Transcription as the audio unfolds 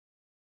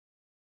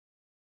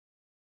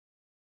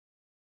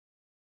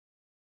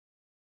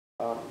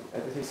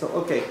everything. So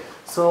okay,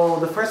 so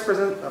the first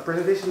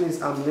presentation is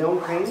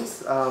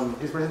Krings.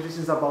 His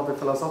presentation is about the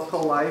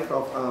philosophical life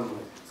of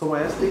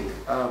Somaesthetic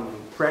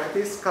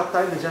practice,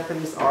 Kata, in the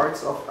Japanese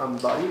arts of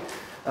body.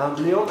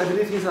 Leon, I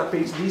believe he's a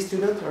PhD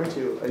student, aren't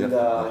you, in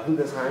the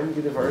Hildesheim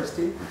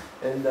University?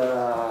 And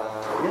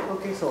yeah,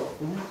 okay, so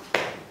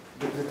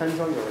the time is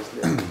all yours.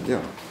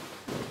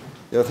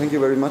 Yeah, thank you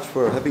very much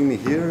for having me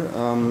here.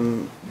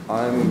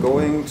 I'm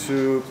going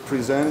to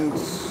present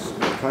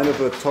kind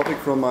of a topic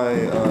from my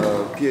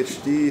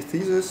PhD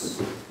thesis,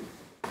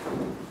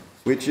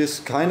 which is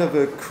kind of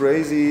a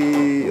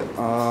crazy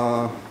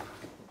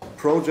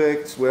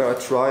project where I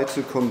try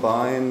to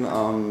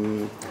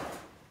combine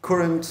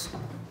current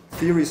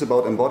theories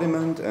about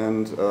embodiment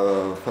and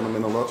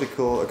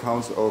phenomenological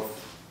accounts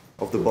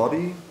of the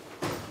body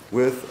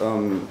with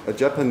a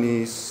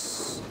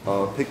Japanese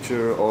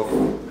picture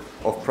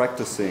of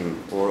practicing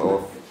or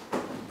of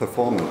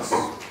performance.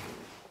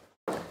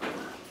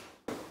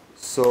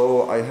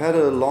 So I had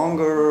a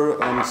longer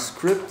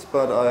script,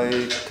 but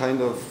I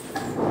kind of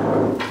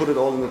put it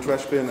all in the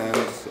trash bin and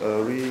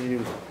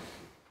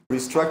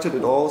restructured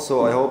it all.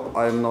 So I hope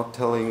I'm not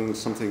telling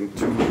something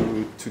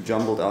too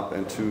jumbled up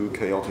and too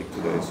chaotic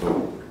today.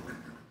 So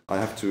I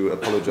have to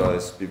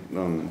apologize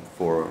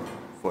for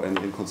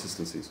any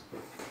inconsistencies.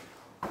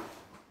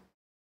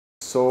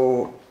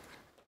 So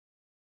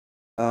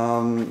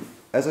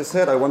as I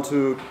said, I want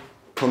to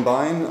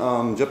combine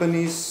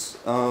Japanese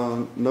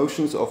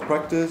notions of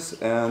practice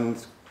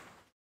and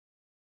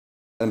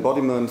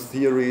embodiment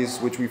theories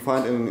which we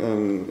find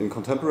in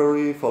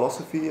contemporary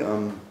philosophy.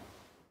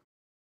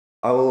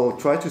 I will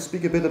try to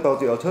speak a bit about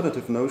the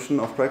alternative notion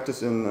of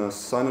practice in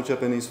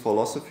Sino-Japanese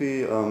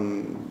philosophy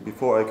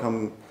before I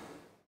come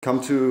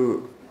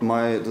to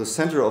the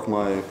center of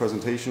my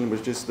presentation,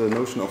 which is the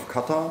notion of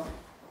Kata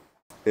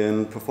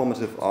in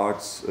performative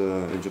arts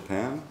in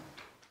Japan.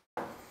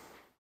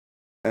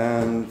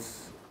 And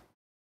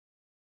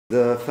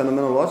the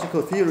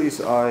phenomenological theories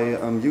I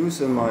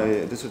use in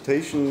my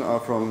dissertation are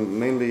from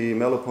mainly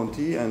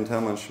Merleau-Ponty and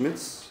Hermann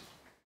Schmitz.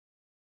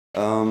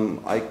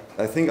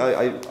 I think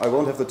I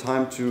won't have the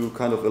time to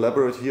kind of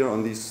elaborate here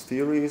on these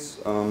theories.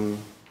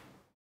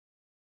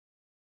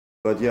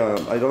 But yeah,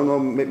 I don't know,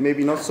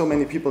 maybe not so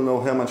many people know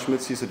Hermann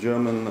Schmitz. He's a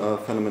German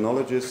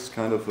phenomenologist,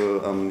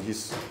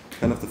 he's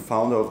kind of the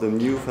founder of the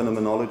new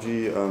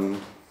phenomenology,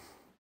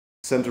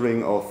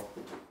 centering of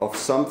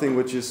something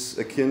which is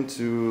akin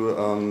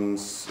to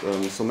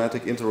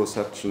somatic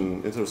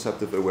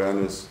interoceptive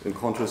awareness in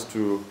contrast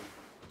to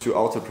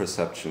outer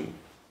perception.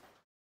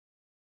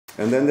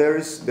 And then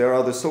there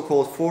are the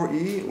so-called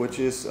 4E, which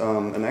is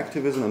an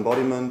activism,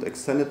 embodiment,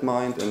 extended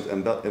mind, and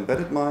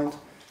embedded mind,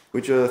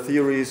 which are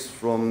theories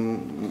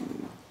from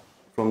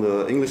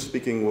the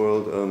English-speaking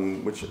world,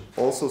 which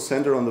also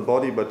center on the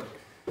body, but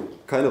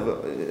kind of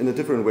in a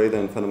different way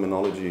than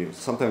phenomenology.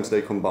 Sometimes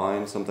they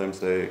combine, sometimes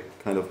they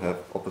kind of have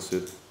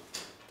opposite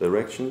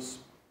directions.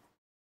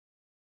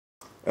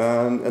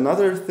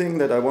 Another thing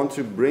that I want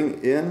to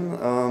bring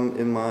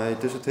in my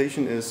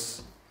dissertation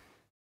is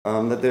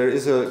that there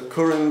is a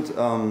current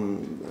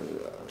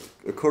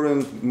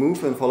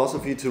move in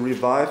philosophy to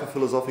revive a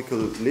philosophical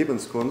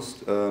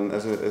Lebenskunst,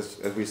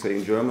 as we say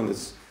in German.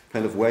 It's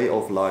kind of way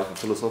of life, a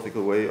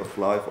philosophical way of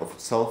life, of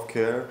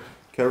self-care,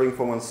 caring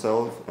for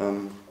oneself,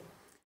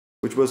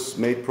 which was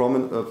made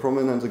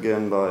prominent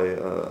again by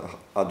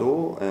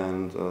Hadot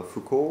and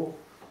Foucault,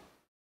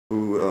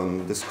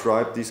 who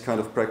described these kind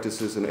of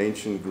practices in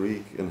ancient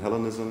Greek and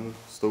Hellenism,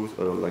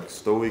 like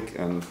Stoic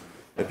and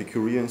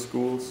Epicurean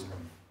schools.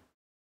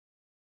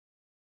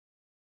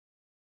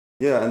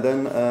 Yeah, and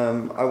then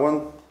I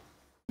want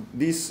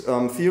these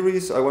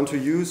theories I want to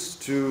use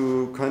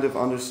to kind of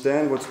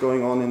understand what's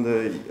going on in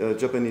the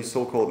Japanese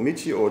so-called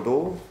michi or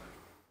Do,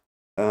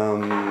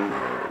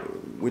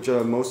 which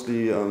are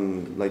mostly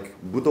like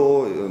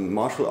Budo,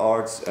 martial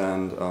arts,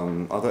 and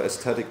other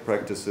aesthetic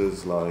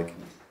practices like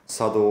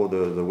Sado,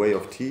 the way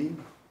of tea.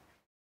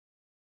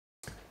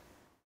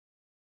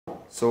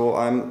 So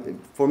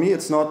for me,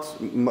 it's not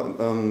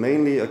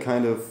mainly a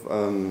kind of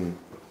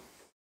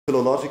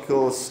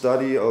philological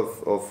study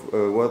of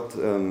what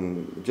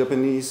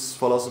Japanese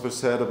philosophers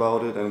said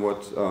about it and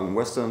what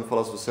Western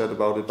philosophers said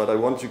about it, but I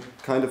want to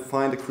kind of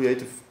find a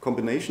creative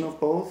combination of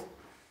both.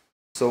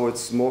 So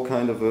it's more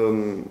kind of,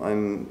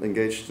 I'm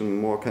engaged in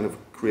more kind of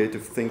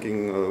creative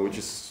thinking, which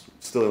is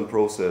still in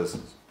process.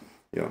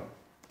 Yeah.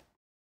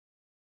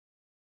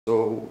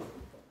 So,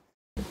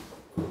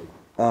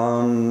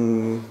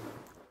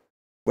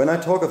 when I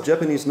talk of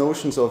Japanese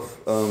notions of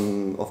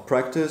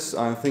practice,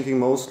 I'm thinking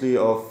mostly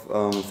of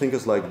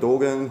thinkers like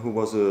Dōgen, who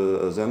was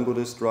a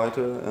Zen-Buddhist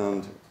writer,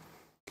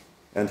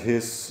 and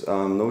his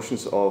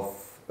notions of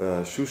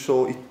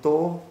Shusho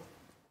Itto,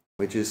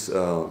 which is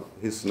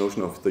his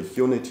notion of the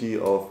unity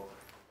of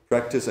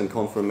practice and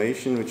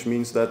confirmation, which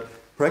means that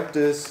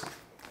practice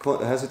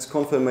has its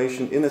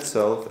confirmation in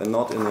itself and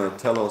not in a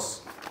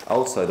telos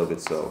outside of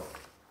itself.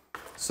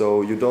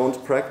 So you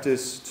don't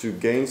practice to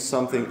gain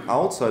something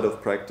outside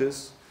of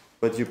practice,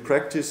 but you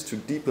practice to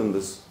deepen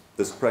this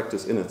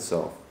practice in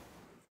itself.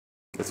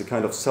 It's a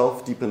kind of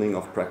self-deepening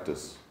of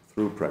practice,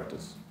 through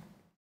practice.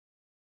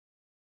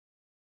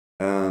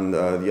 And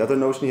the other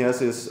notion he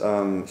has is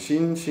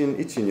Shin Shin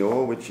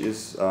Ichinyo, which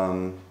is,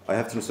 I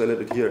have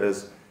translated it here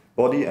as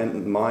body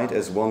and mind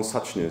as one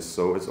suchness.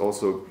 So it's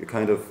also a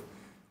kind of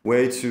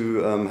way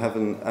to have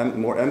a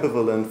more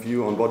ambivalent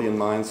view on body and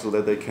mind so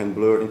that they can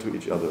blur into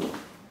each other.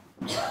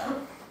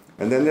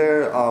 And then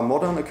there are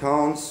modern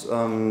accounts,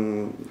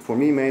 for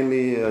me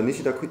mainly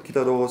Nishida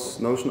Kitarō's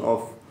notion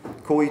of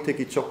koi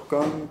teki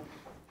chokkan,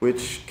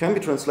 which can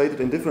be translated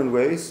in different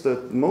ways.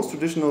 The most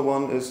traditional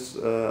one is,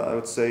 I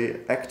would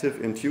say,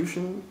 active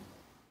intuition.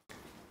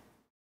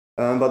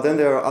 But then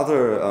there are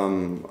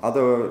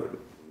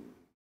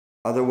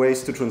other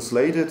ways to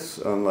translate it,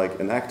 like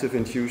an active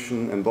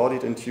intuition,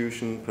 embodied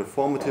intuition,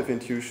 performative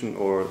intuition,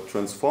 or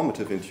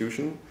transformative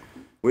intuition,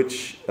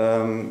 which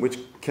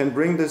can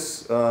bring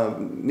this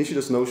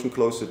Nishida's notion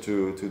closer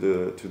to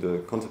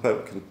the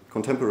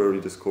contemporary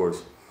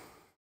discourse.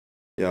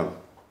 Yeah.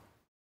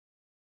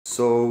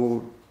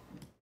 So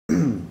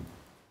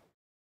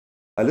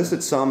I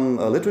listed some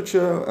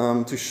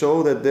literature to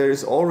show that there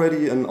is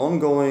already an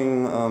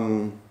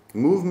ongoing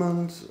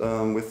movement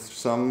with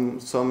some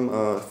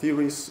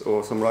theories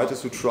or some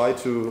writers who try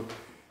to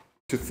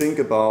think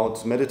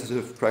about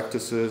meditative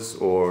practices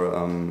or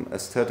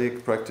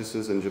aesthetic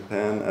practices in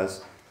Japan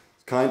as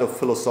kind of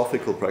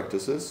philosophical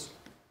practices,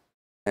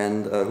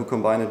 and who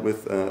combine it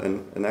with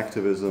an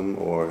activism.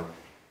 Or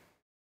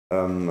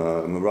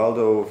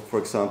Moraldo, for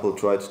example,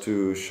 tried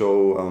to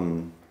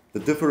show the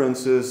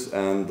differences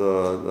and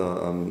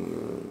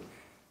the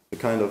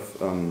kind of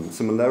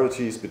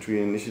similarities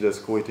between Nishida's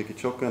Koi Teki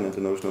Chokkan and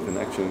the notion of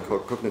inaction in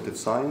cognitive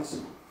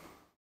science.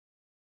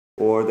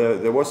 Or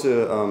there was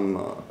a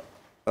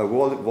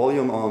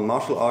volume on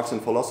martial arts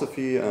and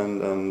philosophy,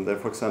 and there,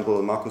 for example,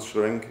 Markus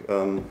Schrenk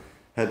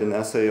had an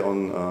essay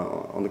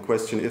on the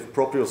question if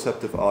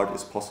proprioceptive art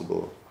is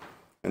possible.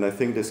 And I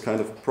think this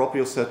kind of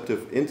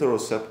proprioceptive,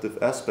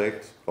 interoceptive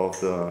aspect of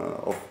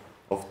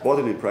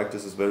bodily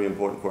practice is very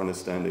important for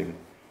understanding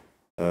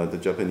the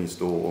Japanese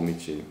Do or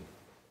Michi.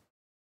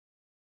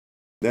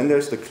 Then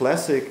there's the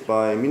classic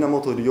by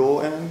Minamoto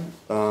Ryoen,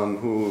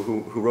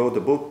 who wrote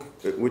a book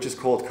which is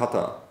called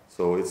Kata.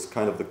 So it's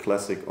kind of the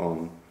classic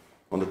on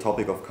the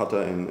topic of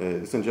Kata, and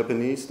it's in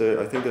Japanese.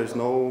 I think there's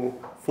no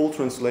full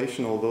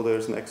translation, although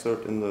there's an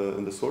excerpt in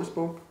the source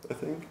book, I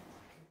think.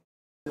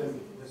 The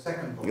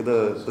second book.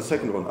 The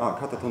second one,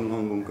 Kata to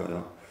Nihon Bunka,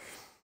 yeah.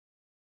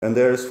 And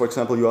there's, for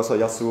example, Yuasa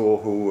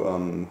Yasuo,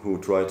 who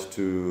tried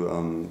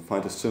to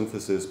find a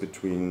synthesis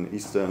between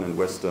Eastern and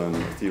Western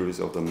theories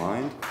of the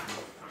mind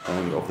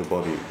and of the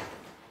body.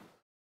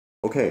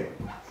 Okay.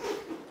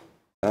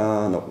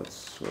 No,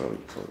 let's. Sorry.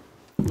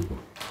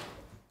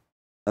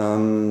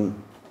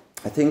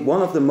 I think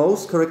one of the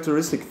most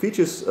characteristic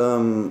features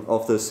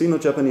of the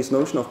Sino-Japanese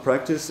notion of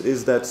practice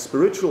is that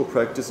spiritual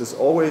practice is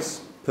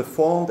always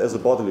performed as a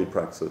bodily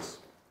practice.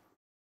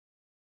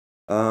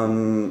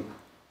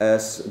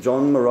 As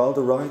John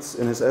Moraldo writes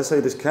in his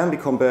essay, this can be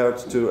compared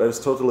to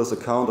Aristotle's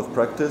account of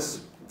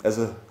practice as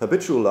a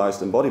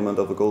habitualized embodiment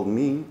of a golden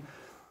mean,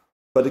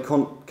 but it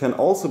can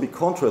also be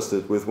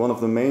contrasted with one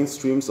of the main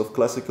streams of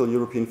classical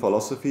European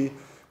philosophy,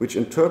 which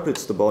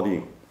interprets the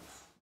body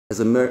as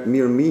a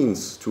mere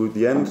means to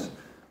the end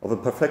of a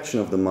perfection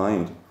of the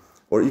mind,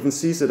 or even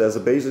sees it as a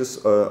basis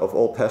of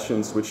all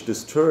passions which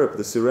disturb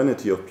the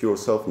serenity of pure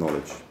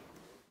self-knowledge.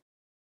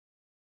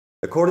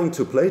 According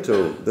to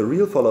Plato, the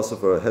real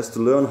philosopher has to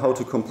learn how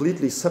to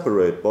completely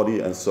separate body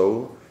and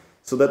soul,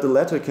 so that the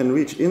latter can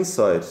reach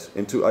insight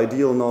into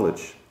ideal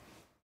knowledge.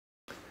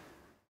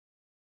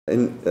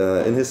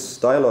 In his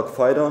dialogue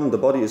Phaidon, the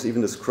body is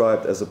even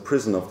described as a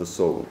prison of the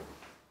soul.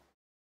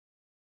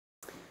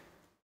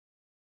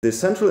 The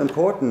central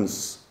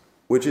importance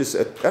which is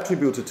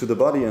attributed to the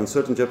body and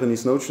certain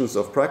Japanese notions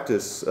of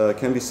practice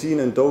can be seen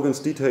in Dōgen's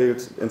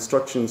detailed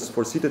instructions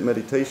for seated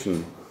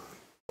meditation,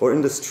 or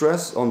in the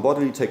stress on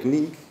bodily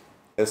technique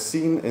as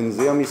seen in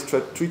Zeami's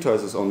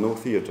treatises on no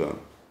theater.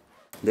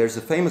 There's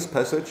a famous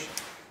passage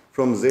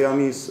from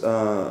Zeami's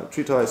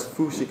treatise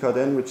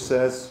Fushikaden which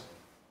says,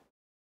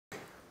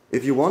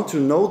 "If you want to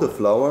know the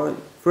flower,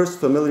 first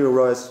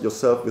familiarize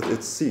yourself with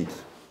its seed.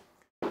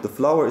 The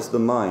flower is the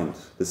mind,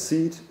 the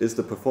seed is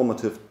the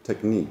performative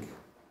technique."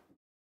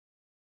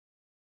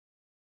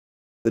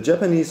 The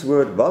Japanese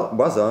word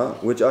waza,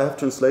 which I have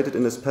translated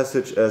in this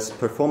passage as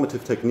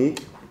performative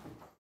technique,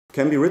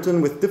 can be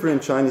written with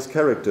different Chinese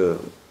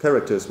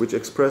characters which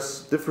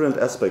express different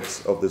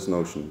aspects of this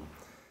notion.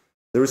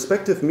 The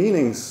respective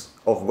meanings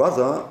of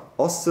waza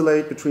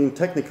oscillate between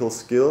technical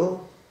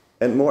skill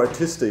and more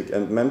artistic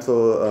and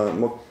mental,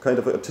 more kind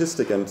of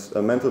artistic and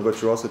mental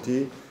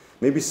virtuosity,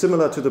 may be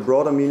similar to the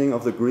broader meaning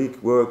of the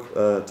Greek word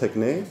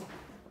techne.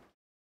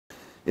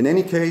 In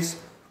any case,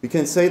 we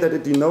can say that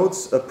it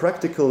denotes a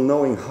practical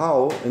knowing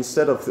how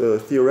instead of a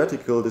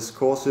theoretical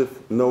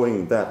discursive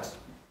knowing that.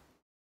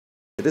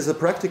 It is a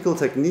practical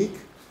technique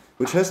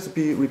which has to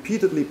be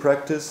repeatedly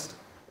practiced,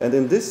 and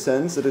in this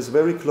sense it is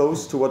very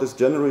close to what is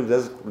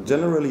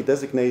generally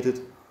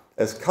designated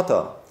as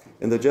kata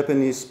in the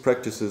Japanese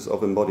practices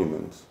of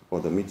embodiment, or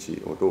the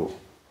michi or do.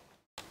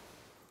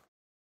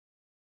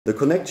 The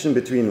connection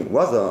between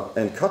waza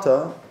and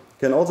kata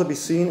can also be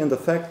seen in the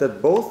fact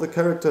that both the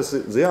characters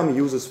Seami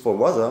uses for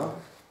waza,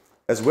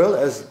 as well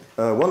as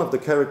one of the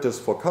characters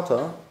for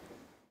kata,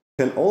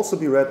 can also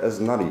be read as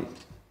nari,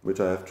 which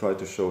I have tried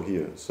to show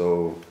here.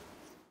 So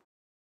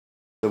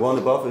the one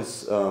above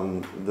is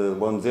the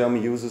one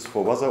Seami uses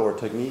for waza or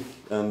technique,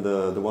 and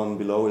the one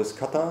below is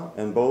kata,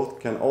 and both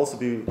can also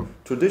be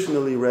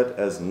traditionally read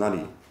as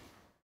nari.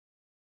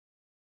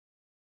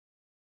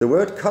 The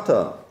word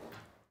kata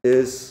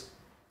is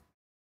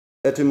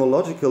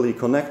etymologically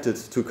connected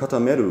to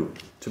katameru,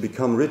 to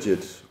become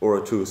rigid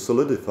or to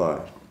solidify.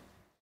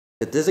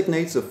 It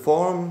designates a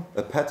form,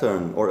 a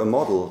pattern, or a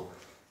model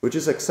which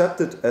is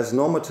accepted as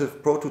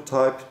normative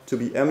prototype to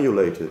be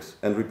emulated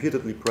and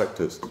repeatedly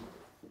practiced.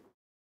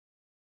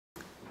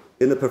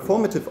 In the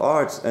performative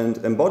arts and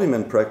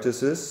embodiment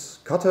practices,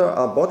 kata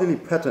are bodily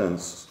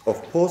patterns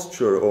of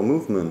posture or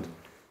movement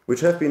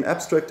which have been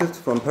abstracted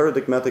from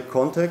paradigmatic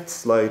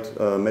contexts like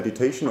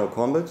meditation or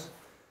combat,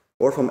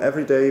 or from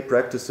everyday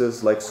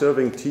practices like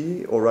serving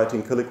tea or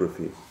writing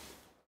calligraphy.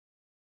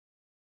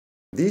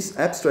 These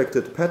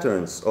abstracted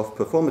patterns of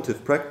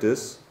performative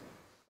practice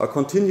are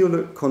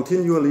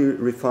continually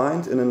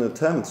refined in an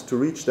attempt to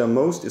reach their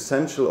most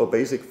essential or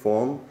basic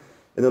form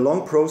in a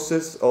long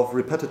process of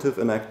repetitive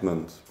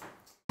enactment,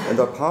 and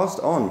are passed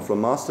on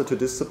from master to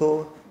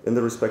disciple in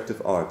the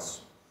respective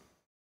arts.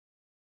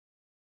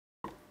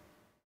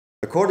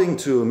 According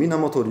to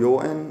Minamoto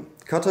Ryoen,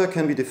 kata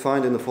can be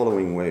defined in the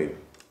following way.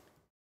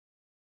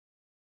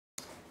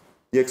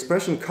 The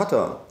expression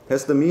kata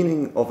has the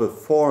meaning of a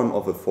form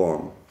of a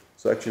form.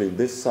 So actually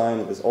this sign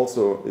is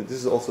also, this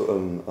is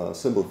also a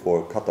symbol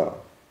for kata,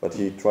 but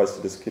he tries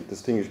to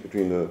distinguish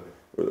between the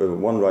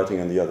one writing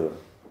and the other.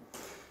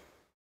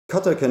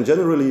 Kata can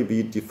generally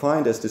be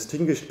defined as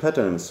distinguished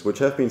patterns which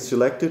have been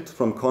selected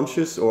from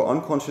conscious or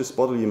unconscious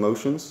bodily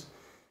emotions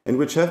and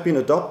which have been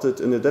adopted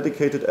in a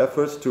dedicated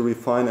effort to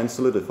refine and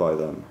solidify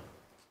them.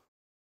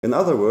 In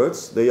other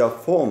words, they are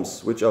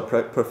forms which are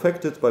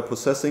perfected by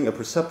possessing a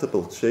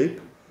perceptible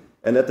shape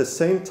and at the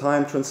same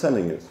time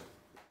transcending it.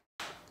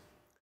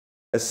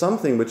 As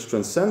something which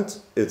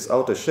transcends its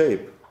outer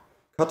shape,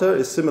 kata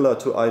is similar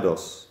to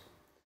eidos.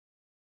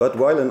 But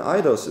while an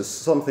eidos is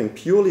something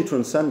purely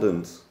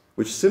transcendent,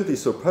 which simply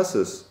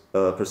surpasses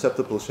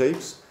perceptible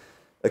shapes,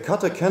 a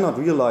kata cannot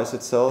realize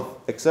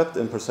itself except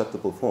in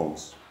perceptible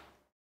forms.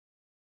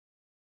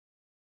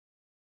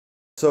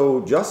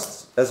 So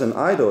just as an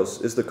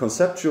eidos is the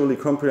conceptually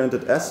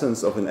comprehended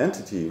essence of an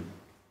entity,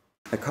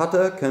 a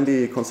kata can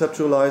be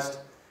conceptualized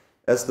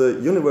as the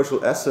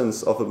universal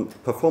essence of a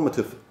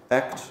performative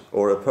act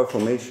or a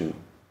performation.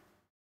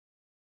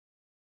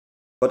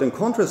 But in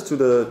contrast to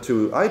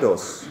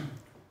eidos,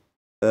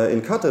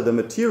 in kata, the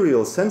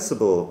material,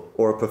 sensible,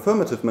 or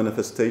performative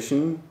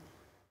manifestation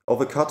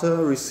of a kata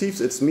receives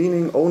its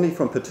meaning only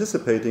from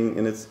participating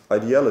in its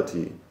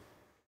ideality.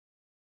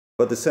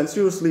 But the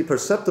sensuously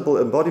perceptible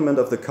embodiment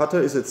of the kata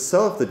is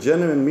itself the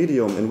genuine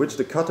medium in which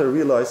the kata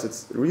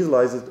realizes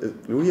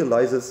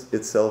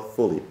itself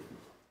fully.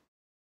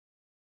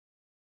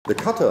 The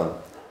kata,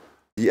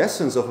 the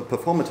essence of a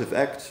performative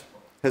act,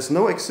 has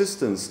no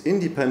existence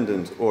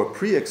independent or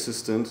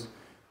pre-existent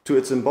to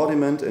its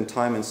embodiment in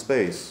time and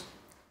space,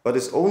 but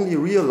is only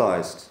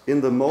realized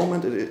in the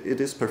moment it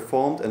is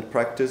performed and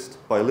practiced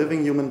by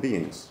living human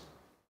beings.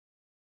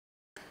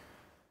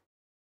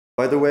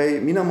 By the way,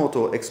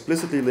 Minamoto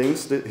explicitly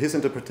links his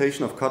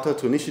interpretation of kata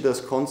to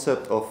Nishida's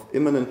concept of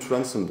immanent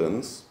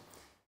transcendence,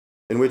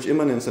 in which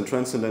immanence and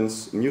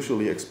transcendence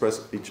mutually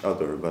express each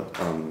other, but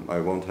I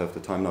won't have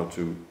the time now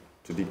to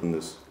deepen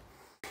this.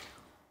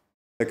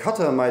 A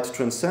kata might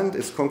transcend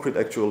its concrete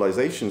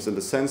actualizations in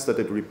the sense that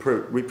it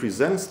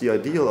represents the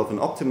ideal of an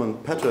optimum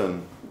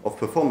pattern of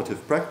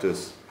performative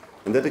practice,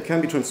 and that it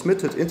can be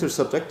transmitted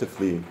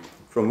intersubjectively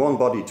from one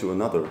body to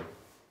another.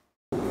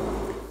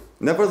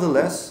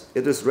 Nevertheless,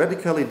 it is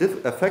radically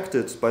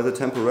affected by the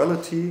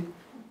temporality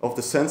of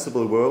the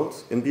sensible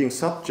world in being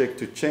subject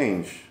to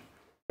change,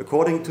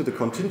 according to the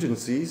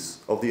contingencies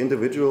of the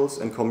individuals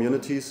and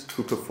communities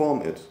who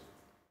perform it.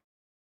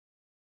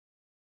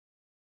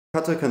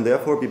 Kata can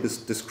therefore be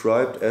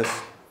described as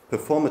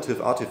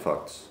performative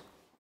artifacts,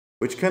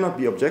 which cannot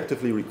be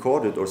objectively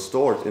recorded or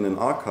stored in an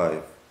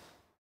archive,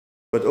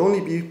 but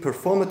only be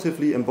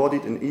performatively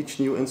embodied in each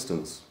new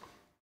instance.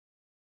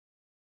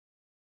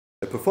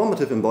 A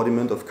performative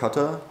embodiment of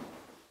kata,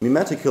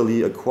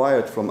 mimetically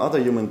acquired from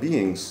other human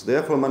beings,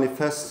 therefore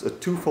manifests a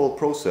twofold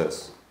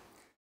process.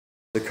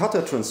 The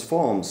kata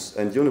transforms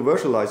and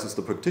universalizes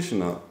the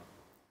practitioner,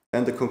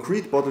 and the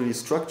concrete bodily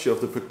structure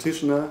of the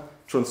practitioner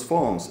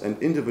transforms and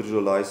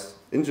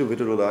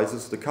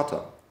individualizes the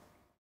kata.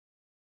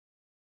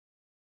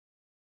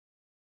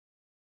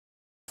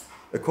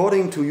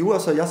 According to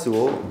Yuasa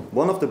Yasuo,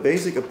 one of the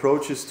basic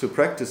approaches to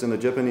practice in the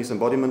Japanese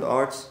embodiment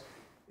arts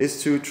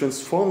is to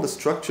transform the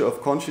structure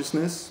of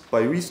consciousness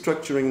by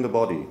restructuring the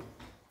body,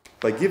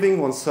 by giving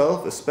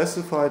oneself a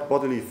specified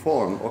bodily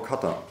form or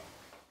kata.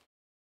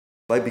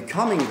 by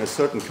becoming a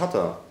certain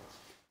kata,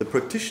 the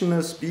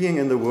practitioner's being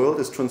in the world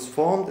is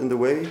transformed in the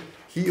way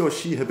he or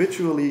she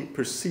habitually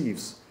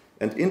perceives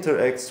and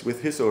interacts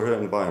with his or her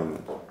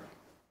environment.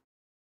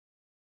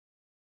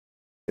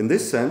 In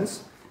this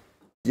sense,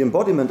 the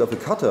embodiment of a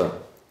kata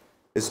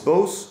is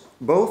both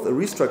a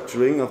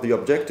restructuring of the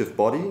objective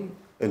body,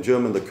 in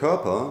German the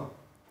Körper,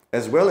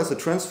 as well as a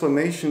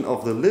transformation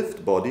of the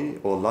lived body,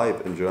 or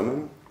Leib in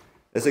German,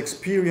 as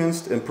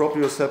experienced in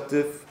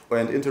proprioceptive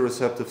and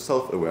interoceptive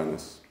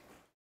self-awareness.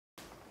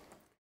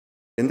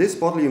 In this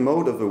bodily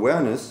mode of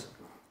awareness,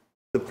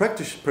 the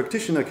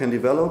practitioner can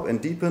develop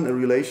and deepen a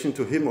relation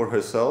to him or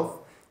herself,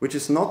 which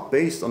is not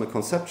based on a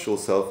conceptual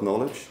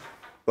self-knowledge,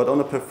 but on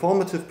a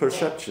performative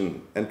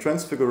perception and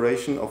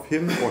transfiguration of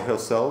him or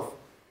herself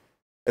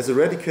as a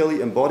radically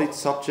embodied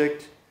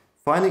subject,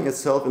 finding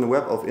itself in a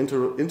web of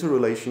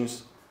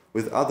interrelations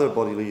with other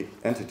bodily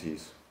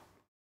entities.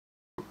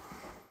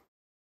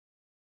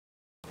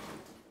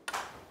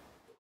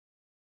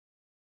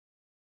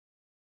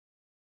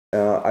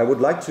 I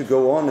would like to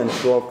go on and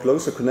draw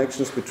closer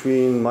connections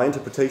between my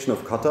interpretation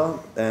of kata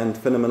and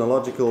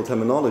phenomenological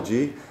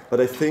terminology,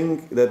 but I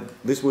think that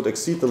this would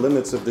exceed the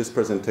limits of this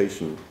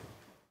presentation.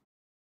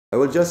 I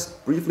will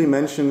just briefly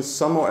mention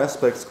some more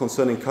aspects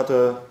concerning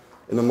kata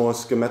in a more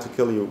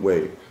schematically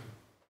way.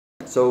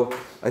 So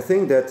I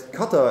think that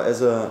kata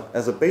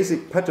as a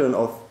basic pattern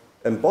of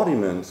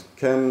embodiment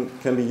can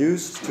be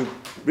used to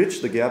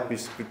bridge the gap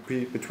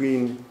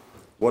between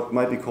what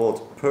might be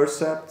called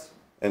percept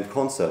and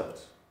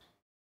concept.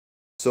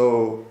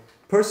 So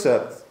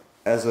percept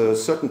as a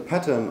certain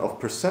pattern of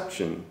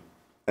perception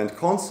and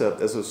concept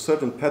as a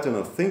certain pattern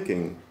of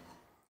thinking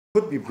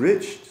could be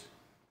bridged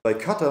by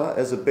kata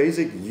as a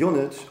basic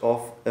unit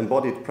of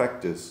embodied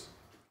practice.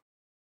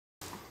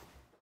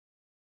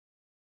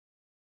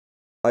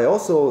 I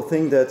also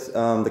think that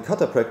the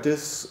kata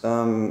practice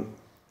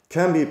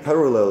can be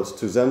paralleled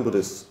to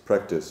Zen-Buddhist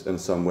practice in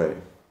some way.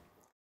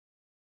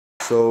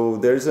 So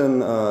there's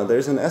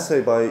an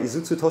essay by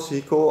Izutsu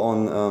Toshihiko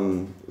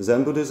on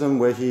Zen-Buddhism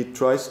where he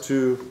tries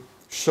to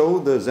show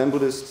the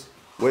Zen-Buddhist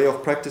way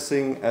of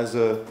practicing as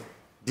a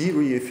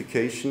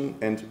de-reification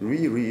and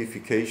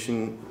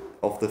re-reification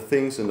of the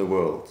things in the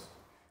world,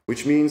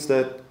 which means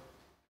that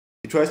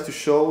he tries to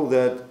show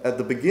that at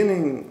the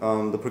beginning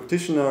the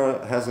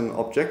practitioner has an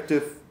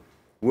objective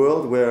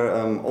world where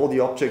all the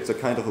objects are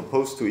kind of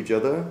opposed to each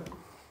other,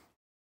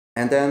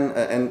 and then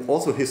and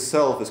also his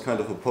self is kind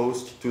of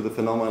opposed to the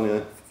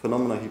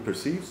phenomena he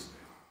perceives.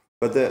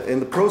 But in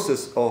the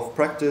process of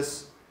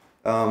practice,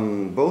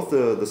 both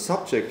the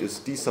subject is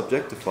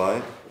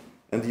desubjectified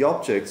and the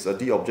objects are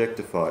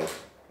de-objectified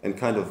and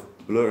kind of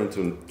blur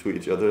into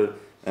each other,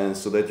 and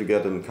so that you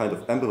get a kind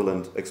of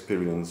ambivalent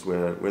experience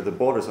where the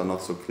borders are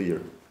not so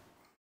clear.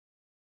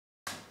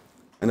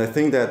 And I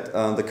think that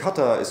the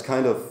kata is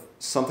kind of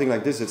something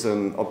like this. It's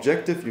an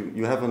objective,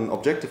 you have an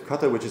objective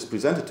kata which is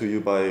presented to you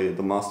by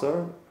the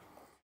master,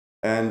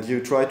 and you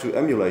try to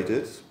emulate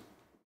it,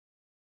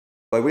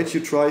 by which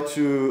you try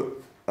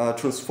to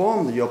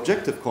transform the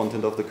objective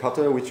content of the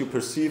kata, which you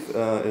perceive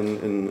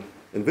in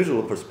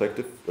visual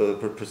perspective,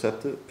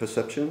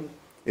 perception,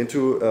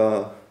 into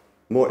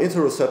more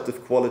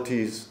interoceptive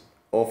qualities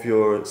of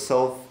your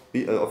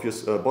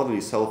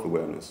bodily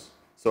self-awareness.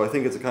 So I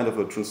think it's a kind of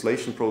a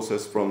translation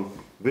process from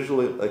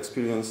visual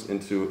experience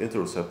into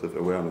interoceptive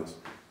awareness.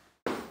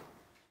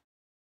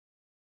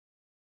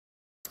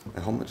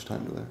 How much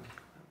time do I have?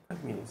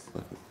 5 minutes.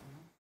 5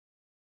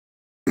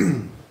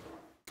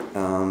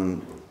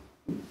 minutes.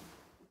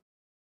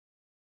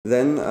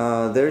 Then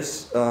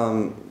there's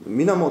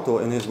Minamoto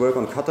in his work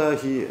on kata.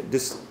 He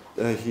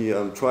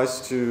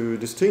tries to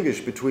distinguish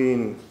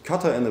between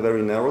kata in a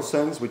very narrow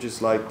sense, which is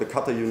like the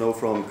kata you know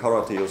from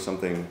karate or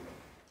something.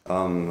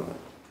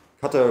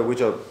 Kata which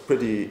are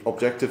pretty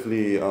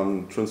objectively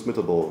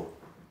transmittable,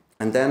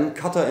 and then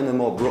kata in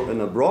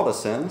a broader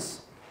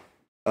sense,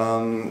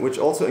 which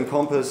also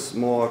encompass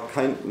more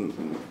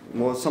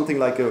something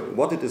like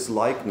what it is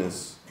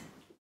likeness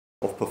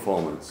of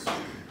performance.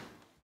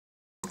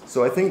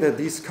 So I think that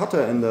these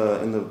kata in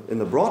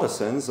the broader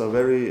sense are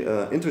very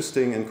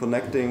interesting in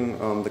connecting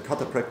the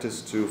kata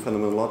practice to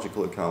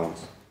phenomenological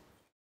accounts.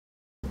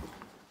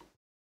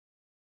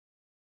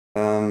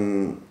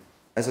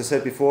 As I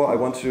said before, I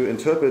want to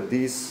interpret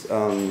these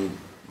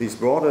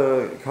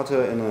broader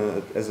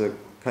kata as a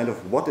kind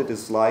of what it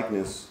is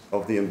likeness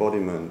of the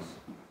embodiment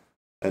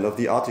and of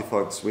the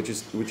artifacts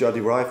which are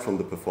derived from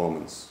the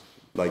performance,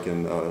 like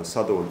in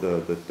Sado,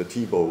 the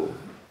tea bowl.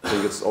 I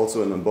think it's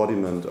also an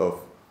embodiment of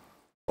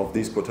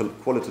these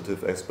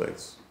qualitative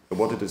aspects.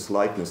 What it is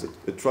likeness.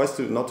 It tries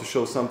to not to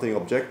show something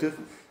objective,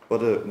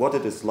 but what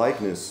it is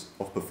likeness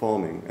of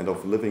performing and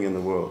of living in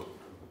the world.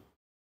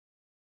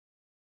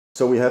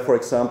 So we have, for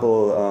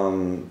example,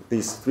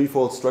 these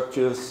threefold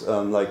structures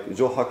like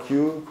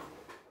Johakyu,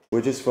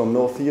 which is from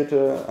No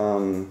Theater,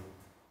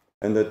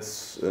 and it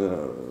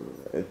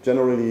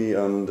generally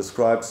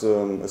describes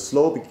a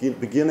slow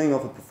beginning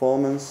of a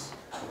performance,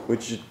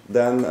 which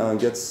then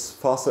gets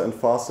faster and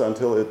faster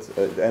until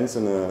it ends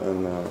in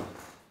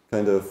a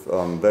kind of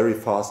very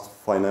fast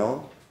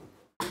finale.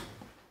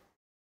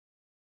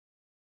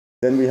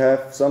 Then we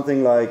have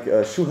something like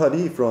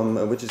shuhari,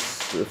 which is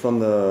from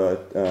the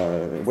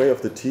way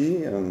of the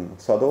tea,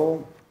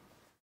 sado,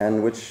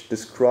 and which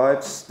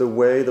describes the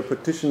way the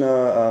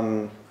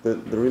practitioner, the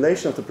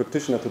relation of the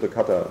practitioner to the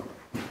kata.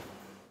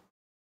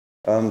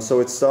 So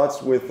it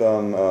starts with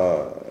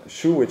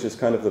shu, which is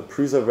kind of the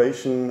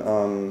preservation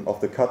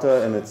of the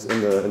kata, and it's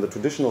in the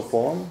traditional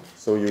form.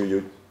 So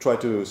you try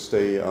to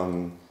stay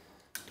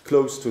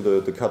close to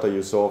the kata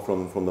you saw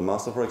from the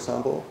master, for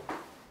example.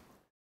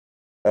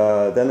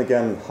 Then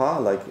again, ha,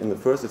 like in the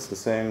first, it's the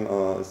same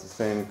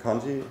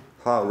kanji,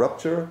 ha,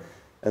 rupture,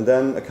 and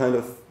then a kind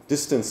of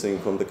distancing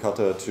from the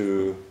kata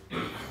to.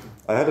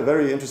 I had a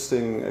very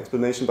interesting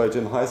explanation by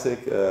Jim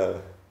Heisig,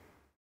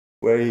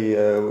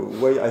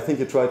 where I think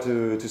he tried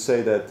to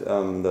say that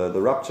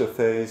the rupture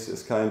phase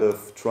is kind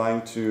of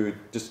trying to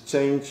just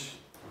change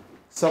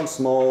some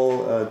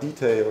small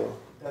detail.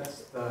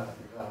 That's the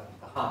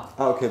ha.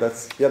 Ah, okay,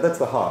 that's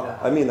the ha. Yeah.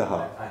 I mean the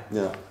ha.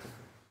 Yeah.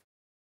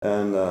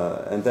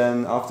 And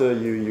then after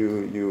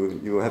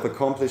you have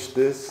accomplished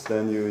this,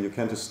 then you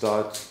can just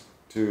start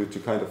to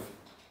kind of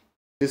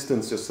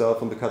distance yourself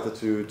from the kata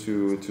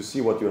to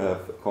see what you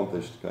have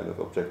accomplished kind of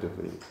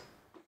objectively.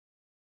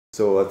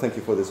 So thank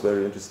you for this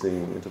very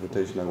interesting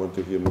interpretation. I want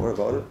to hear more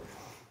about it.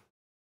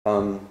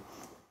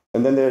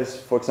 And then there's,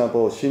 for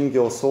example,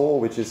 Shingyo So,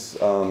 which is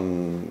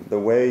the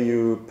way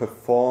you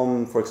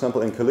perform, for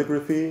example, in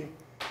calligraphy.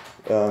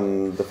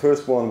 The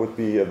first one would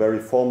be a very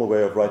formal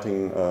way of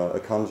writing a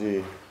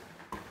kanji,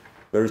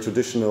 very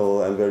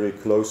traditional and very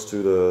close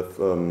to the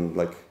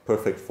like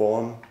perfect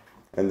form.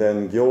 And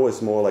then Gyo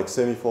is more like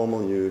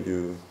semi-formal.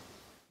 You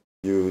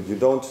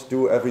don't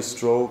do every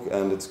stroke,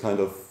 and it's kind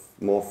of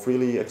more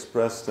freely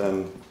expressed.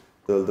 And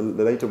the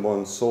later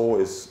one, So,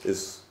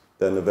 is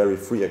then a very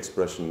free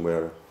expression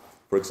where,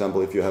 for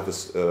example, if you have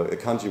a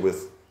kanji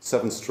with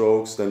 7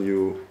 strokes, then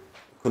you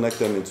connect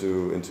them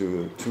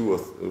into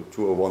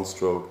two or one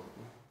stroke,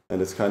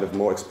 and it's kind of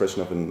more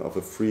expression of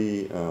a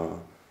free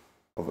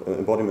of an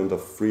embodiment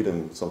of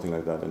freedom, something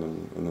like that,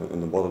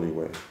 in a bodily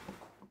way.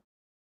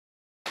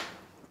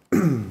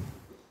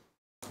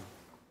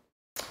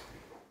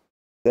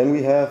 Then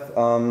we have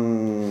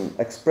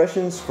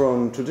expressions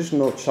from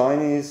traditional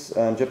Chinese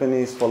and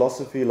Japanese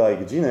philosophy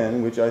like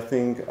Jinen, which I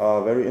think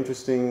are very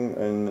interesting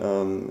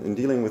in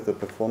dealing with the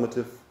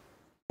performative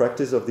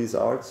practice of these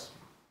arts.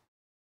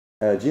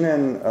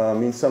 Jinen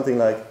means something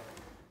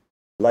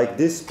like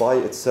this by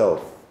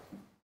itself.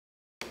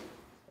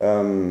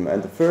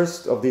 And the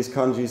first of these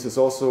kanjis is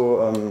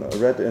also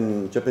read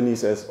in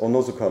Japanese as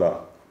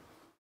onozukara,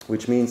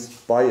 which means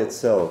by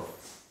itself.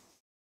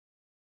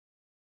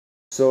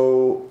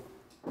 So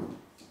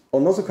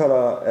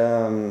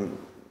onozukara,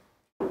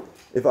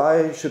 if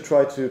I should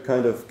try to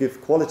kind of give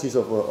qualities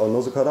of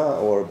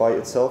onozukara or by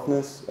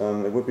itselfness,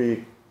 it would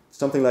be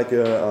something like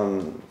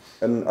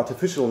an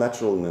artificial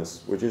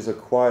naturalness, which is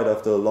acquired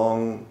after a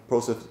long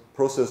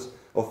process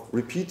of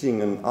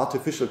repeating an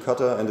artificial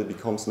kata, and it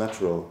becomes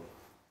natural.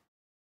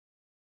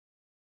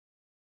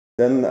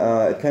 Then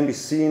it can be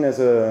seen as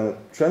a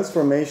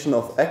transformation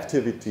of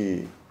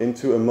activity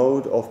into a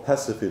mode of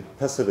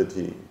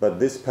passivity. But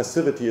this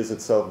passivity is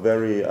itself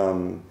very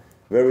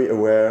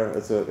aware.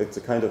 It's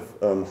a kind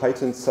of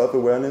heightened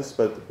self-awareness,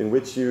 but in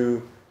which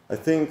you, I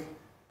think,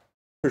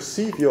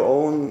 perceive your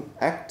own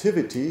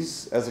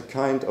activities as a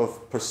kind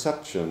of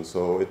perception.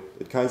 So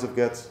it kind of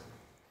gets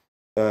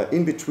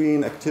in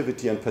between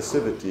activity and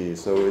passivity.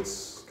 So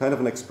it's kind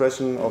of an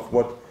expression of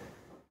what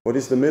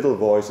is the middle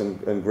voice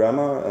in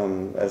grammar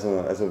as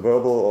a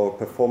verbal or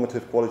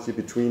performative quality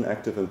between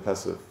active and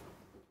passive.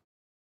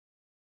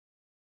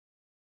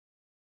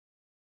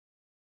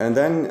 And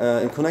then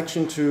in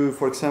connection to,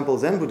 for example,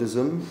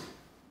 Zen-Buddhism,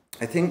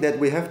 I think that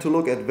we have to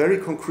look at very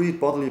concrete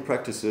bodily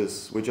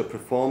practices which are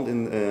performed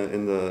in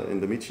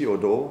the michi or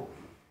do,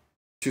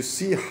 to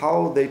see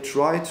how they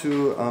try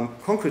to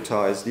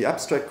concretize the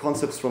abstract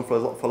concepts from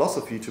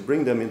philosophy to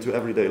bring them into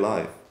everyday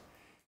life.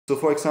 So,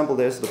 for example,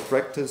 there's the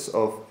practice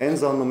of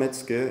Enzan no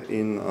Metsuke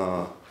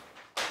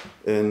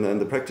in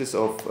the practice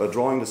of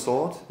drawing the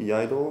sword,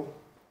 iaido,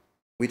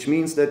 which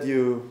means that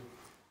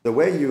the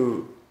way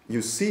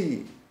you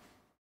see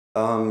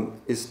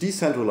is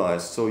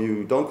decentralized. So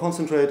you don't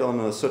concentrate on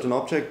a certain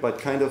object, but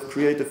kind of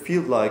create a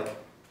field-like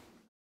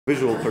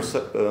visual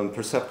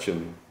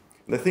perception.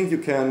 And I think you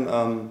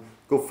can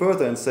go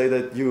further and say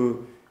that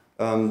you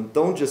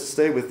don't just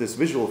stay with this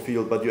visual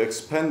field, but you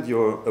expand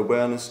your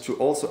awareness to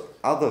also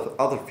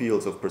other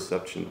fields of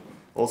perception,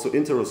 also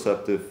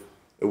interoceptive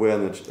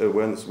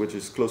awareness, which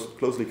is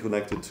closely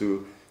connected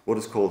to what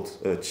is called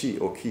chi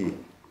or ki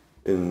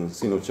in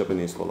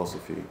Sino-Japanese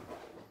philosophy.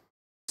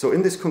 So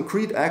in this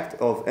concrete act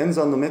of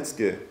Enzan no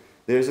Metsuke,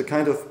 there is a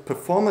kind of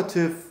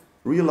performative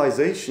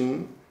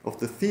realization of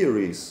the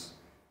theories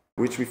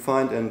which we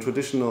find in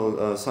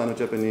traditional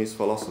Sino-Japanese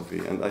philosophy.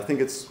 And I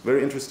think it's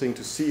very interesting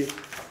to see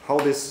how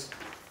this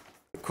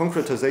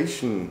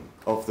concretization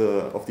of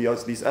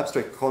these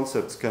abstract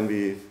concepts can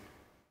be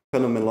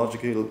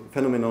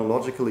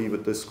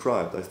phenomenologically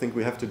described. I think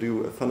we have to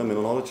do a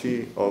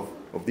phenomenology of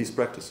these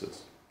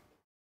practices.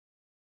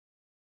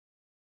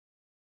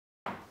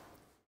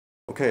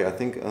 Okay, I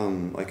think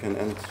I can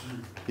end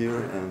here,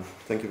 and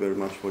thank you very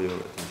much for your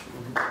attention.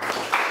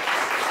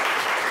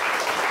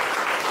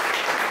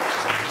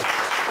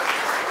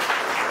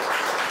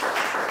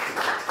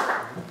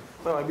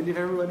 Well, I believe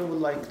everyone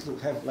would like to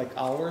have like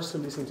hours to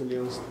listen to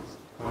Leon's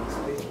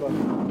speech, but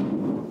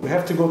we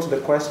have to go to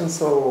the questions,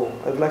 so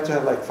I'd like to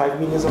have like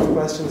 5 minutes of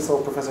questions. So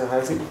Professor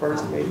Heisig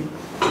first, maybe.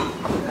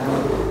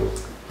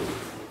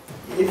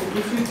 If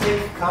you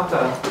take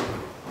Kata,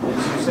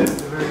 as you said at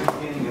the very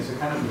beginning, as a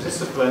kind of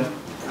discipline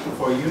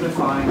for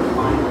unifying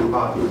mind and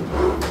body,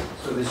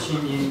 so the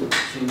Shinyin,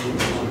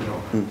 Shinyo.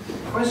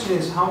 The question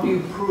is, how do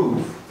you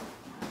prove,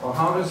 or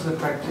how does the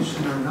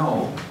practitioner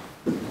know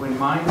when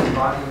mind and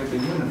body have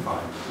been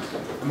unified?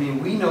 I mean,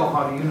 we know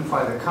how to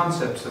unify the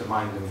concepts of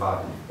mind and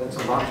body. That's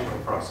a logical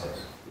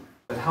process.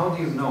 But how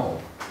do you know?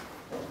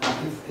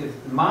 If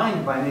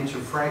mind by nature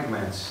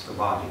fragments the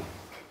body,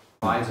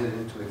 divides it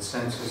into its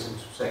senses,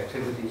 into its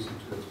activities,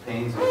 into its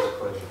pains and its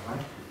pleasures,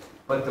 right?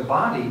 But the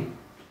body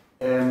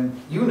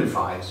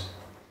unifies,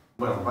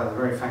 well, by the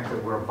very fact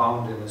that we're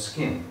bound in the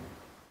skin.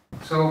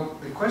 So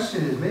the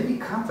question is, maybe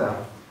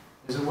Kata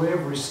is a way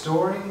of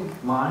restoring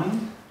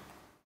mind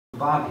to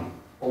body,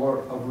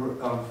 or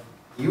of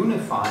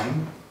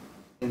unifying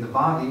in the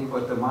body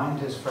what the mind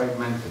has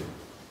fragmented.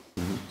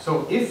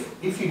 So if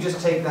you just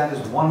take that as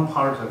one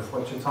part of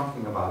what you're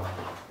talking about,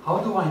 how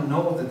do I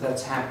know that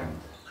that's happened?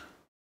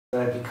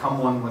 That I become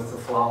one with the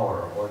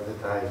flower, or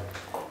that I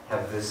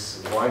have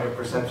this wider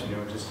perception you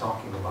were just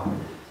talking about?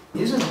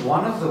 Isn't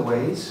one of the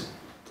ways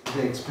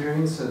the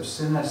experience of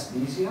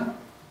synesthesia?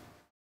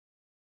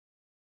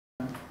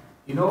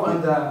 You know,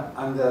 on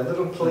the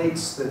little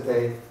plates that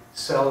they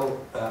sell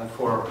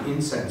for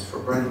incense, for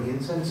burning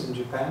incense in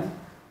Japan,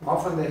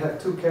 often they have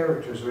 2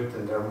 characters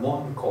written there,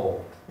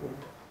 monko,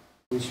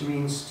 which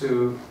means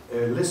to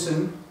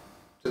listen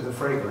to the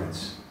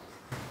fragrance.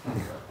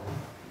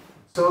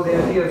 So the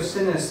idea of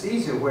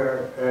synesthesia,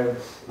 where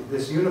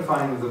this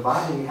unifying of the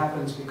body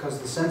happens because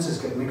the senses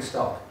get mixed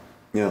up.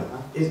 Yeah.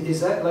 Is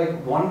that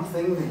like one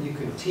thing that you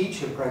could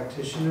teach a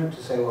practitioner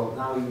to say, well,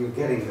 now you're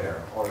getting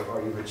there, or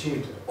you've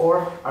achieved it?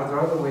 Or are there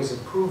other ways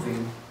of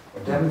proving or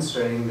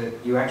demonstrating that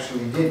you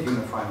actually did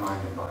unify mind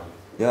and body?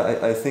 Yeah,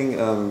 I think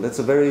that's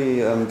a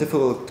very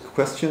difficult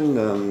question.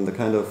 The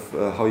kind of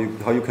how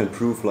you can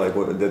prove like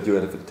that you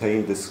have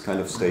attained this kind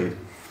of state.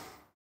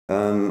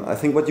 I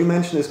think what you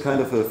mentioned is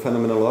kind of a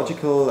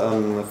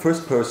phenomenological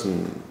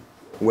first-person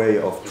way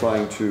of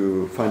trying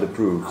to find a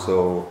proof.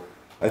 So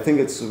I think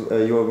it's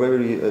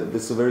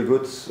this is a very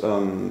good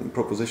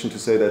proposition to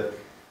say that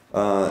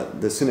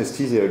the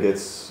synesthesia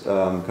gets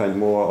kind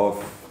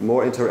of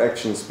more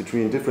interactions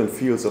between different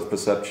fields of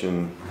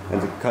perception,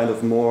 and a kind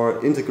of more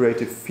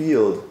integrative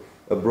field,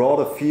 a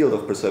broader field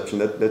of perception.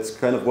 That's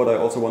kind of what I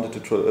also wanted to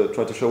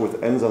try to show with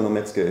Enza no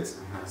Metzgates.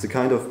 It's a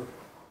kind of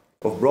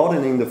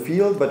broadening the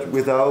field, but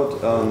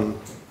without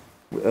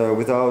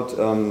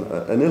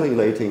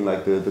annihilating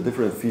like the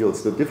different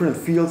fields. The different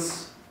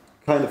fields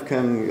kind of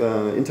can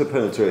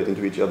interpenetrate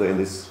into each other in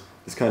this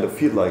kind of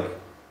field-like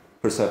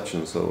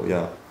perception. So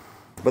yeah.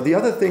 But the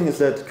other thing is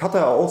that kata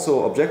are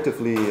also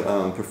objectively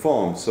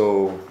performed.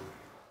 So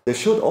there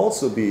should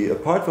also be,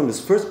 apart from this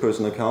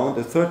first-person account,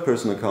 a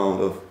third-person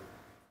account of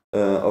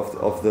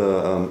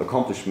the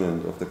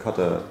accomplishment of the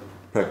kata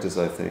practice,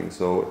 I think.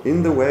 So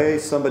in the way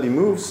somebody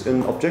moves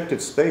in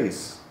objective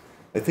space,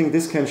 I think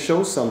this can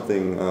show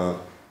something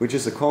which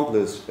is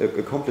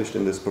accomplished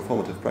in this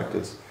performative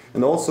practice.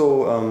 And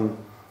also,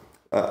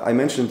 I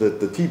mentioned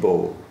the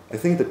T-bowl. I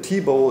think the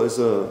T-bowl is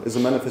a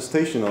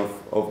manifestation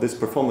of this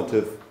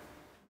performative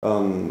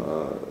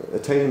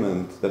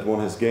attainment that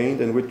one has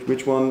gained, and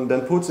which one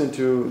then puts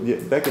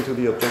back into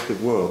the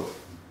objective world.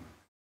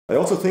 I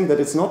also think that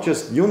it's not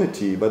just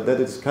unity, but that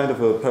it's kind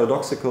of a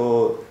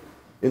paradoxical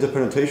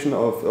interpretation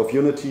of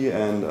unity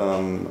and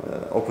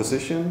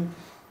opposition.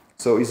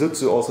 So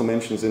Isutsu also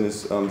mentions in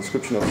his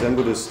description of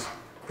Zen-Buddhist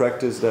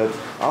practice that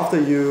after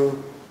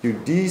you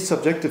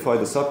de-subjectify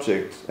the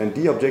subject and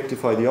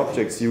de-objectify the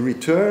objects, you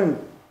return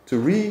to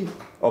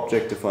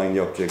re-objectifying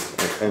the objects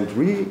and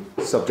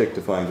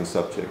re-subjectifying the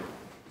subject.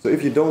 So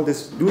if you don't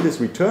do this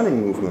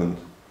returning movement,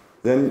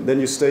 then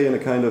you stay in a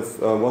kind of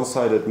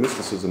one-sided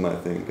mysticism, I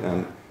think,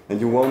 and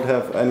you won't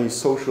have any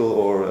social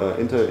or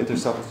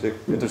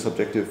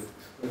intersubjective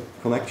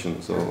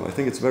connection. So I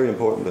think it's very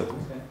important that.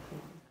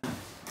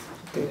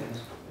 Okay.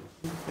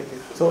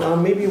 So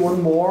maybe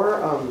one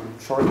more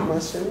short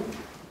question.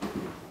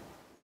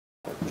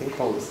 Okay,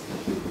 Paulus.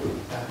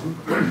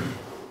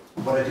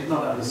 What I did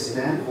not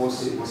understand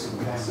was a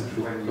passage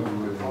when you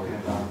were talking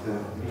about the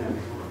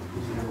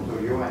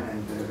Minamoto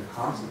and the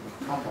concept of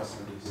kata,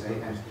 so to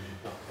say, and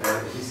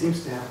he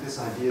seems to have this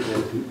idea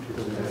that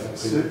a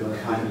certain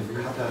kind of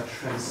kata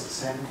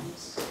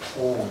transcends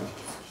form.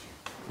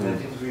 And I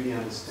didn't really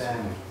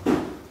understand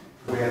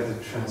where the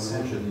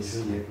transcendence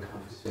here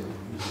comes in.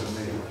 So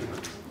maybe you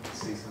could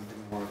say something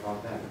more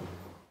about that.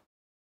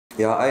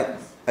 Yeah,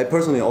 I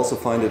personally also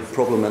find it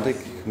problematic,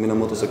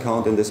 Minamoto's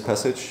account in this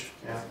passage,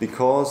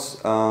 because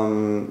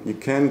you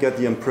can get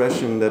the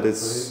impression that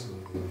it's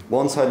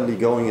one-sidedly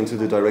going into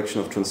the direction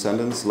of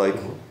transcendence, like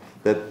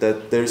that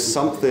there's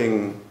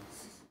something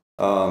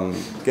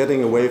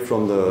getting away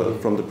from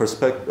the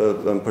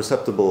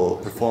perceptible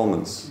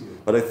performance.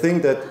 But I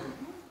think that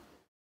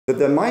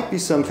there might be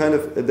some kind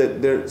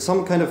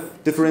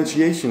of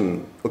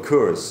differentiation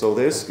occurs. So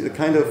there's a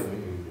kind of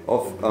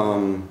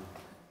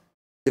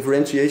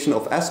differentiation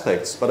of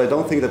aspects, but I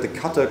don't think that the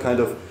kata kind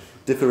of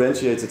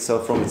differentiates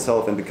itself from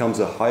itself and becomes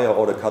a higher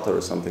order kata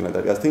or something like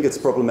that. I think it's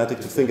problematic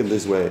to think in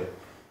this way,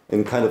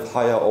 in kind of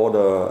higher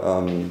order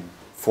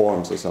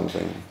forms or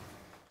something.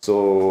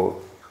 So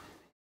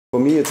for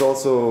me it's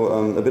also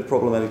a bit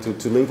problematic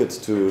to link it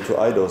to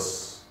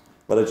eidos,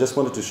 but I just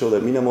wanted to show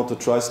that Minamoto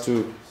tries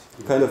to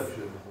kind of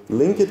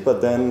link it,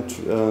 but then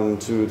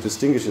to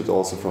distinguish it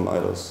also from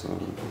eidos.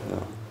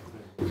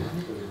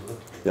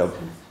 Yeah,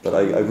 but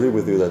I agree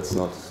with you, that's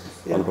not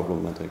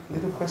unproblematic.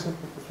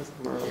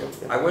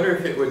 I wonder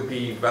if it would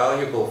be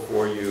valuable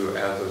for you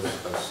as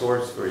a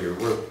source for your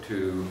work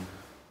to,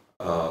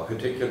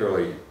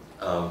 particularly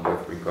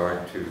with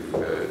regard to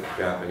the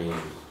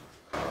Japanese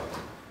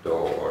Do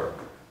or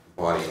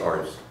body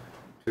arts,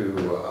 to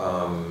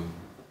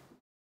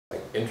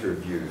like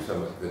interview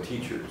some of the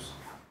teachers.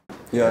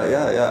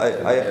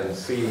 And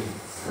see,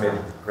 maybe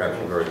perhaps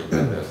you've already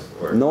done this.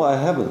 Or no, I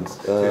haven't.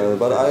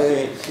 But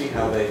I see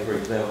how they, for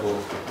example,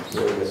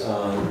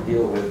 would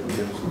deal with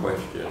this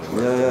question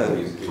or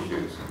these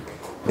issues.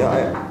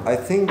 Yeah, I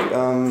think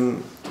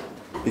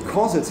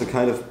because it's a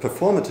kind of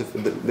performative,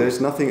 there's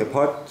nothing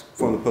apart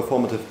from the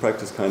performative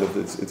practice. Kind of,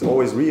 it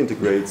always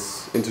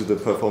reintegrates into the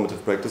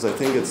performative practice. I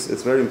think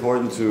it's very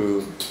important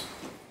to.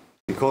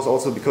 Because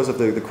of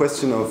the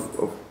question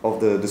of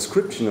the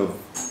description of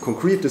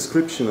concrete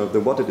description of the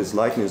what it is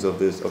likeness of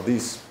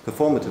these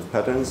performative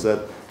patterns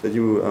that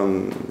you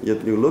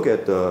look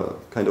at the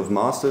kind of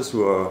masters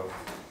who are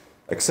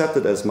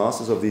accepted as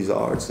masters of these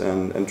arts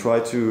and try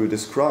to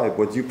describe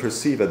what you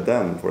perceive at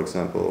them, for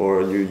example,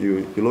 or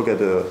you look at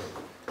a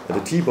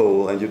tea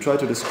bowl and you try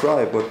to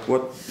describe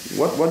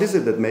what is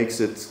it that makes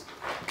it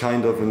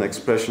kind of an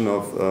expression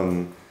of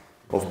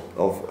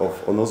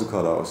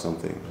onozukara or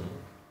something.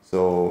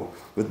 So,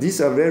 but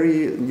these are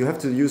you have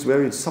to use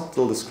very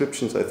subtle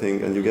descriptions, I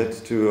think, and you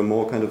get to a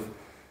more kind of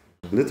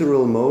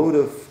literal mode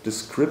of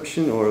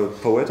description or a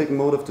poetic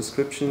mode of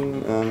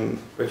description.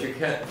 But you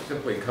can't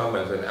simply come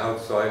as an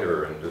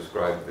outsider and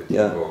describe the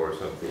Tibo or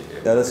something.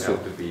 Yeah, that's true.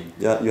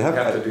 You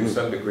have to do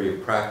some degree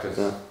of practice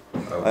of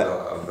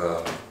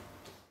the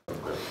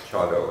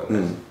Chado.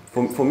 And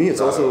for me, it's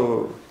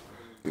also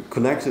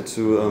connected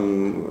to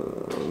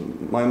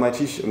my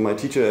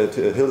teacher at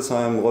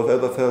Hildesheim, Rolf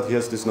Elberfeld. He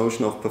has this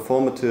notion of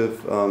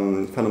performative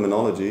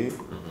phenomenology,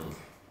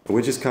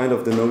 which is kind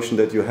of the notion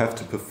that you have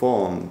to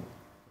perform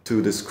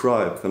to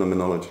describe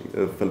phenomenology,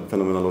 in a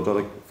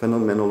phenomenological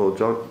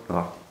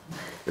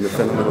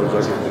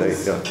way,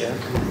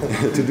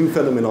 to do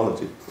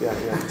phenomenology.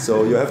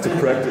 So you have to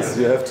practice,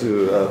 you have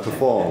to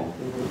perform.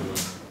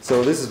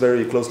 So this is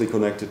very closely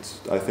connected,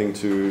 I think,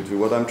 to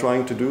what I'm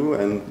trying to do.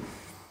 And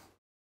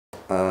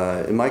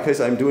in my case,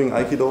 I'm doing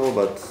Aikido,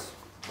 but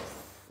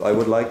I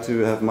would like to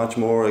have much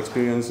more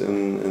experience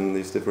in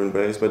these different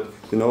ways. But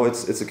you know,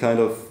 it's a kind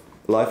of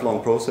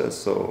lifelong process.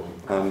 So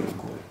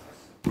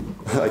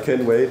I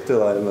can't wait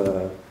till I'm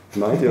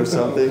 90 or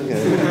something.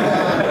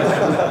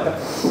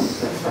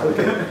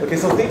 Okay.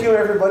 So thank you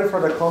everybody for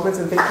the comments,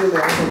 and thank you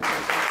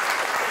Leandro.